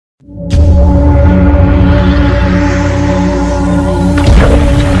Today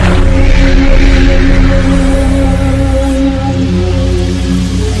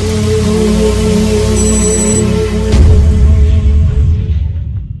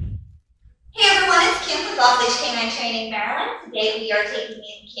we are taking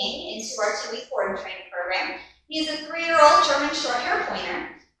in King into our 2-week board and training program. He's a 3-year-old German Shorthaired pointer.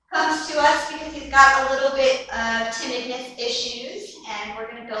 Comes to us because he's got a little bit of timidness issues, and we're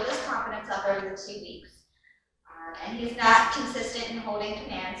going to build his confidence up over the 2 weeks. And he's not consistent in holding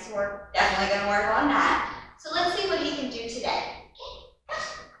command, so we're definitely going to work on that. So let's see what he can do today.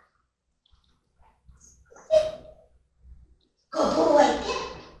 Good boy. Good.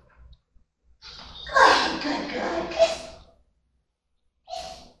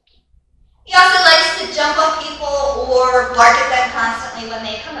 He also likes to jump on people or bark at them constantly when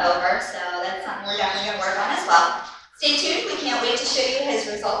they come over, so that's something we're definitely going to work on as well. Stay tuned. We can't wait to show you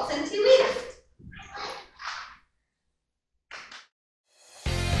his results in 2 weeks.